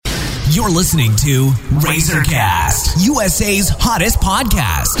You're listening to RazorCast, USA's hottest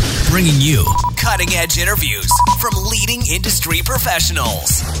podcast, bringing you cutting-edge interviews from leading industry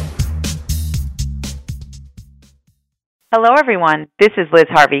professionals. Hello, everyone. This is Liz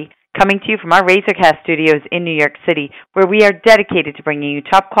Harvey, coming to you from our RazorCast studios in New York City, where we are dedicated to bringing you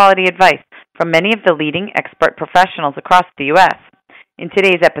top-quality advice from many of the leading expert professionals across the U.S. In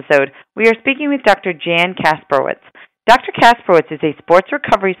today's episode, we are speaking with Dr. Jan Kasprowicz. Dr. Kasprowicz is a sports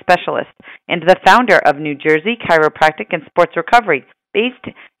recovery specialist and the founder of New Jersey Chiropractic and Sports Recovery, based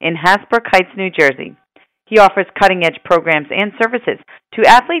in Hasbrook Heights, New Jersey. He offers cutting-edge programs and services to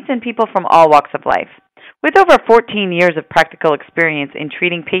athletes and people from all walks of life. With over 14 years of practical experience in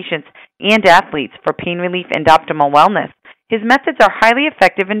treating patients and athletes for pain relief and optimal wellness, his methods are highly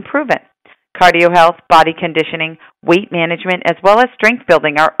effective and proven. Cardio health, body conditioning, weight management, as well as strength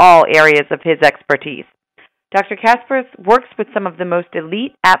building are all areas of his expertise. Dr. Kasprowicz works with some of the most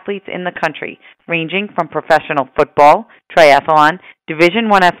elite athletes in the country, ranging from professional football, triathlon, Division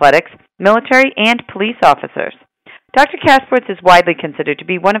I athletics, military, and police officers. Dr. Kasprowicz is widely considered to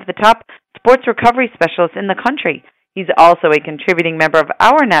be one of the top sports recovery specialists in the country. He's also a contributing member of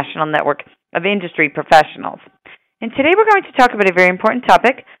our national network of industry professionals. And today we're going to talk about a very important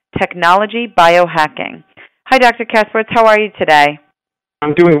topic, technology biohacking. Hi, Dr. Kasprowicz. How are you today?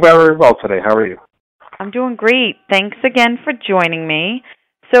 I'm doing very well today. How are you? I'm doing great. Thanks again for joining me.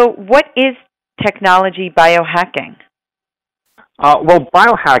 So what is technology biohacking? Well,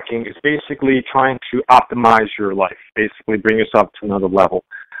 biohacking is basically trying to optimize your life, basically bring us up to another level.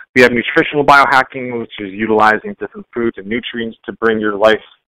 We have nutritional biohacking, which is utilizing different foods and nutrients to bring your life,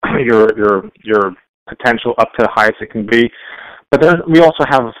 your potential up to the highest it can be. But then we also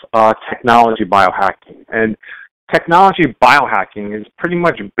have technology biohacking. And technology biohacking is pretty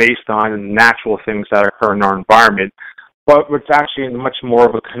much based on natural things that occur in our environment, but it's actually in much more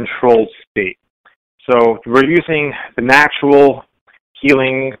of a controlled state. So we're using the natural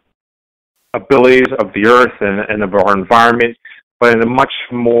healing abilities of the earth and of our environment, but in a much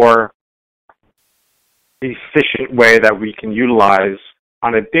more efficient way that we can utilize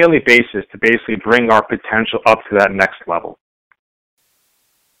on a daily basis to basically bring our potential up to that next level.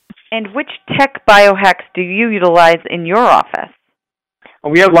 And which tech biohacks do you utilize in your office?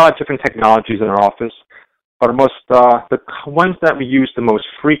 We have a lot of different technologies in our office, but the ones that we use the most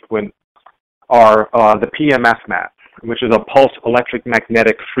frequent are the PEMF mat, which is a pulse electric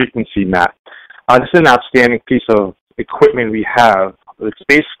magnetic frequency mat. This is an outstanding piece of equipment we have. It's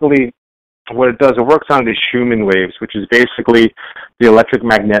basically what it does. It works on the Schumann waves, which is basically the electric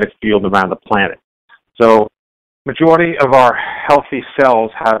magnetic field around the planet. So majority of our healthy cells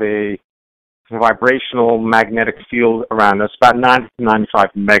have a vibrational magnetic field around us, about 90 to 95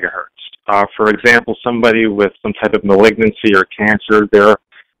 megahertz. For example, somebody with some type of malignancy or cancer, their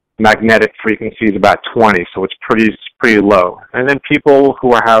magnetic frequency is about 20, so it's pretty low. And then people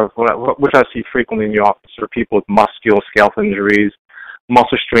who have, which I see frequently in the office, are people with musculoskeletal injuries,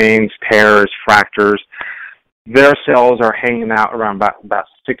 muscle strains, tears, fractures. Their cells are hanging out around about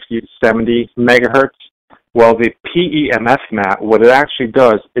 60 to 70 megahertz. Well, the PEMF mat, what it actually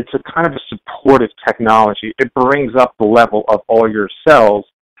does, it's a kind of a supportive technology. It brings up the level of all your cells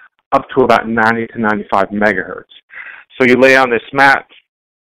up to about 90 to 95 megahertz. So you lay on this mat,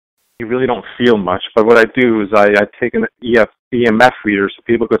 you really don't feel much, but what I do is I take an EMF reader so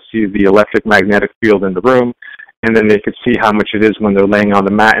people could see the electric magnetic field in the room, and then they could see how much it is when they're laying on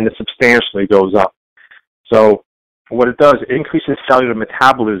the mat, and it substantially goes up. So what it does, it increases cellular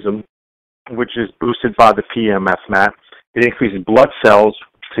metabolism, which is boosted by the PEMF mat. It increases blood cells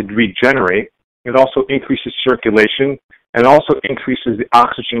to regenerate. It also increases circulation and also increases the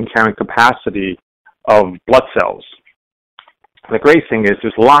oxygen carrying capacity of blood cells. The great thing is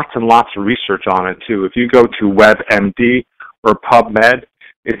there's lots and lots of research on it too. If you go to WebMD or PubMed,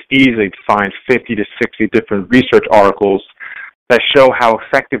 it's easy to find 50 to 60 different research articles that show how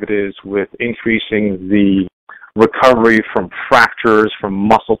effective it is with increasing the recovery from fractures, from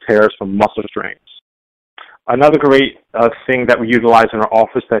muscle tears, from muscle strains. Another great thing that we utilize in our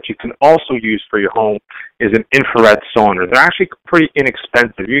office that you can also use for your home is an infrared sauna. They're actually pretty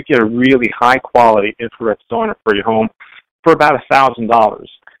inexpensive. You get a really high-quality infrared sauna for your home for about $1,000.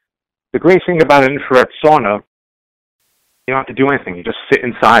 The great thing about an infrared sauna, you don't have to do anything. You just sit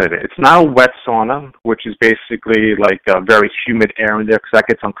inside of it. It's not a wet sauna, which is basically like a very humid air in there because that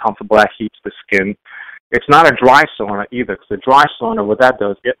gets uncomfortable. That heats the skin. It's not a dry sauna either, because the dry sauna, what that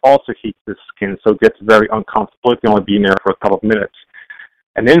does, it also heats the skin, so it gets very uncomfortable. It can only be in there for a couple of minutes.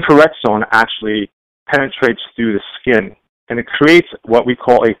 An infrared sauna actually penetrates through the skin, and it creates what we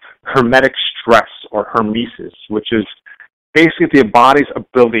call a hermetic stress or hormesis, which is basically the body's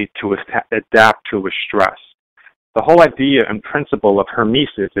ability to adapt to a stress. The whole idea and principle of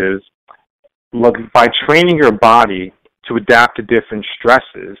hormesis is, look, by training your body to adapt to different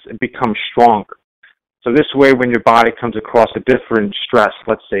stresses, it becomes stronger. So this way, when your body comes across a different stress,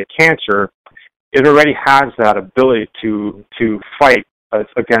 let's say cancer, it already has that ability to fight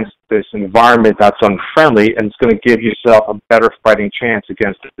against this environment that's unfriendly, and it's going to give yourself a better fighting chance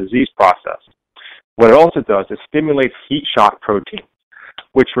against the disease process. What it also does is stimulates heat shock proteins,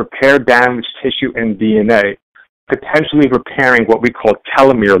 which repair damaged tissue and DNA, potentially repairing what we call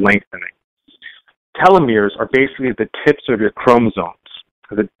telomere lengthening. Telomeres are basically the tips of your chromosomes.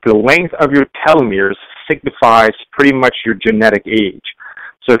 The length of your telomeres signifies pretty much your genetic age.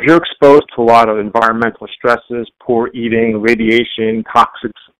 So if you're exposed to a lot of environmental stresses, poor eating, radiation,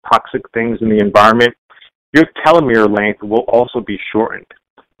 toxic things in the environment, your telomere length will also be shortened.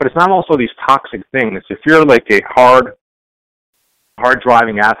 But it's not also these toxic things. If you're like a hard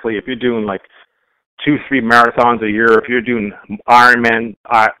driving athlete, if you're doing like 2-3 marathons a year, if you're doing Ironman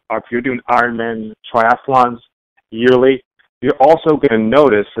triathlons yearly, you're also going to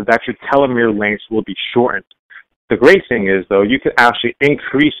notice that your telomere lengths will be shortened. The great thing is, though, you can actually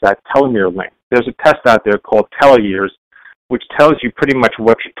increase that telomere length. There's a test out there called teloyears, which tells you pretty much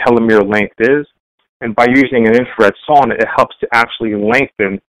what your telomere length is, and by using an infrared sauna, it helps to actually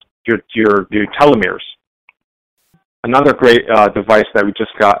lengthen your telomeres. Another great device that we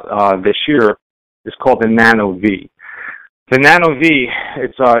just got this year is called the Nano V. The Nano V,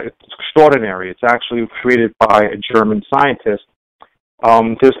 it's extraordinary. It's actually created by a German scientist.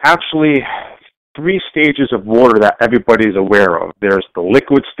 There's actually 3 stages of water that everybody's aware of. There's the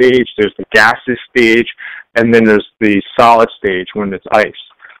liquid stage, there's the gaseous stage, and then there's the solid stage when it's ice.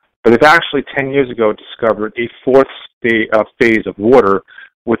 But it's actually 10 years ago discovered a 4th phase of water,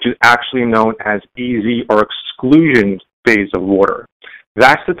 which is actually known as EZ, or exclusion phase of water.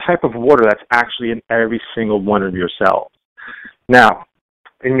 That's the type of water that's actually in every single one of your cells. Now,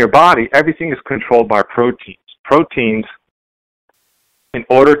 in your body, everything is controlled by proteins. Proteins, in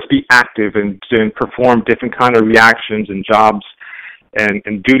order to be active and perform different kind of reactions and jobs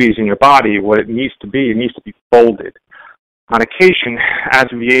and duties in your body, what it needs to be folded. On occasion, as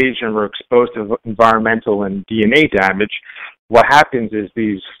we age and we're exposed to environmental and DNA damage, what happens is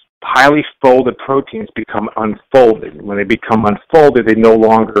these highly folded proteins become unfolded. When they become unfolded, they no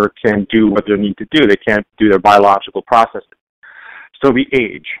longer can do what they need to do. They can't do their biological processes. So we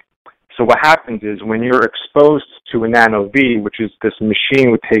age. So what happens is when you're exposed to a Nano V, which is this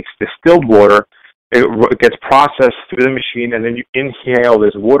machine which takes distilled water, it gets processed through the machine, and then you inhale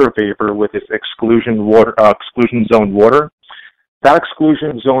this water vapor with this exclusion zone water. That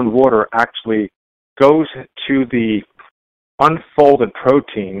exclusion zone water actually goes to the unfolded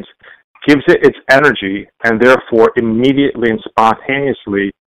proteins, gives it its energy, and therefore immediately and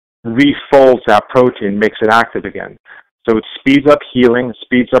spontaneously refolds that protein, makes it active again. So it speeds up healing,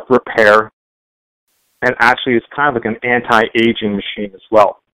 speeds up repair, and actually it's kind of like an anti-aging machine as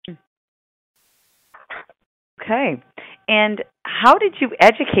well. Okay. And how did you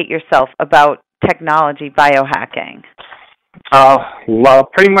educate yourself about technology biohacking? Well,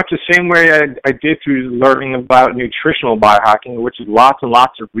 pretty much the same way I did through learning about nutritional biohacking, which is lots and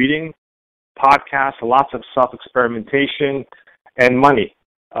lots of reading, podcasts, lots of self-experimentation, and money.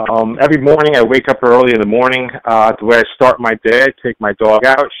 Every morning I wake up early in the morning. The way I start my day, I take my dog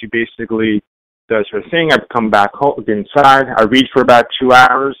out. She basically does her thing. I come back home, inside. I read for about 2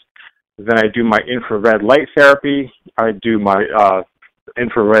 hours. Then I do my infrared light therapy. I do my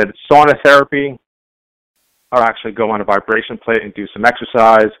infrared sauna therapy. I'll actually go on a vibration plate and do some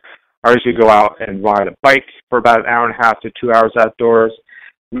exercise. I usually go out and ride a bike for about an hour and a half to 2 hours outdoors.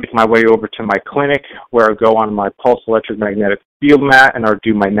 Make my way over to my clinic where I go on my pulse electric magnetic field mat, and I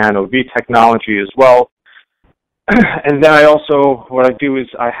do my Nano V technology as well. And then what I do is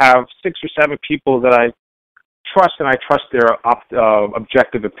I have 6 or 7 people that I trust, and I trust their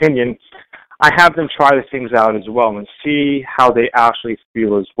objective opinion. I have them try the things out as well and see how they actually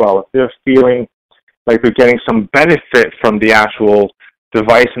feel as well. If they're feeling like they're getting some benefit from the actual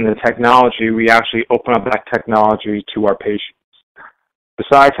device and the technology, we actually open up that technology to our patients.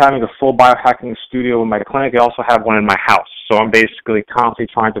 Besides having a full biohacking studio in my clinic, I also have one in my house. So I'm basically constantly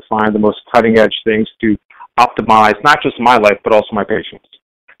trying to find the most cutting-edge things to optimize not just my life, but also my patients.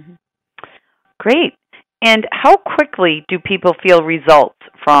 Great. And how quickly do people feel results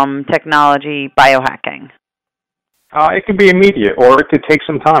from technology biohacking? It can be immediate, or it could take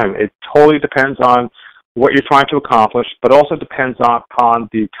some time. It totally depends on what you're trying to accomplish, but also depends upon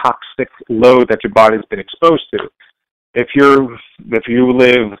the toxic load that your body's been exposed to. If you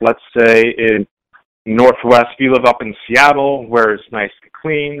live, let's say, in Northwest, if you live up in Seattle where it's nice and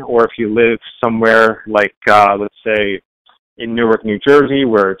clean, or if you live somewhere like, let's say, in Newark, New Jersey,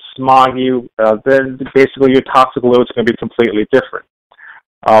 where it's smoggy, then basically your toxic load is going to be completely different.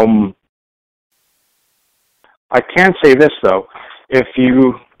 I can say this, though. If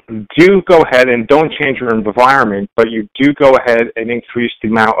you do go ahead and don't change your environment, but you do go ahead and increase the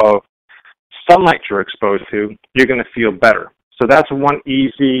amount of sunlight you're exposed to, you're going to feel better. So that's one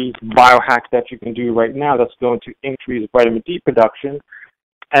easy biohack that you can do right now that's going to increase vitamin D production,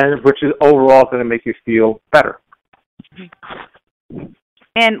 and which is overall going to make you feel better.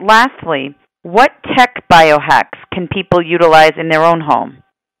 And lastly, what tech biohacks can people utilize in their own home?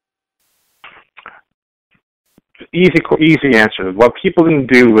 Easy answer. What people can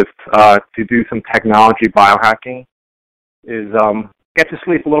do with to do some technology biohacking is get to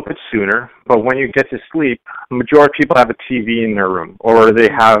sleep a little bit sooner. But when you get to sleep, the majority of people have a TV in their room, or they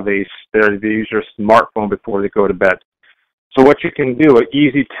use their smartphone before they go to bed. So what you can do, an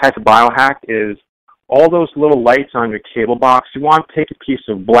easy tech biohack, is all those little lights on your cable box. You want to take a piece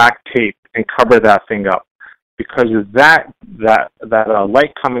of black tape and cover that thing up, because that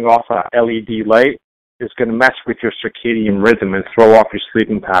light coming off an LED light is going to mess with your circadian rhythm and throw off your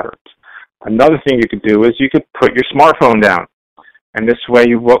sleeping patterns. Another thing you could do is you could put your smartphone down, and this way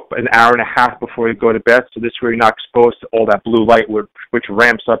you work an hour and a half before you go to bed, so this way you're not exposed to all that blue light which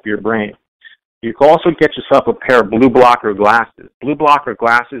ramps up your brain. You can also get yourself a pair of blue blocker glasses. Blue blocker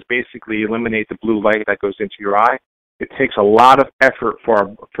glasses basically eliminate the blue light that goes into your eye. It takes a lot of effort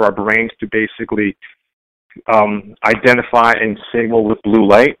for our brains to basically identify and signal with blue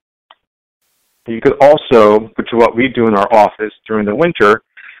light. You could also, which is what we do in our office during the winter,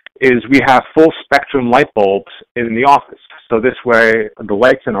 is we have full spectrum light bulbs in the office. So this way, the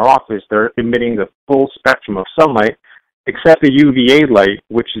lights in our office, they're emitting the full spectrum of sunlight, except the UVA light,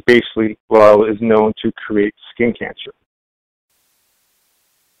 which is basically, is known to create skin cancer.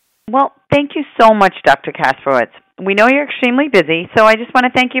 Well, thank you so much, Dr. Kasprowicz. We know you're extremely busy, so I just want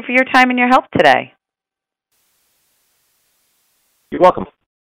to thank you for your time and your help today. You're welcome.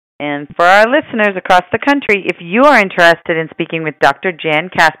 And for our listeners across the country, if you are interested in speaking with Dr. Jan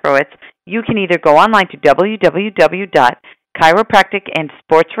Kasprowicz, you can either go online to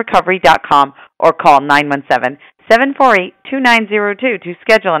www.chiropracticandsportsrecovery.com or call 917-748-2902 to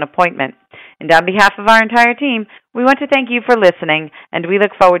schedule an appointment. And on behalf of our entire team, we want to thank you for listening, and we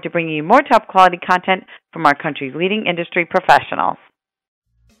look forward to bringing you more top-quality content from our country's leading industry professionals.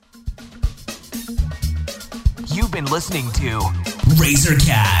 You've been listening to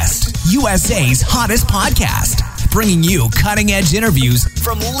RazorCast, USA's hottest podcast, bringing you cutting-edge interviews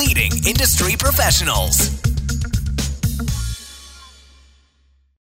from leading industry professionals.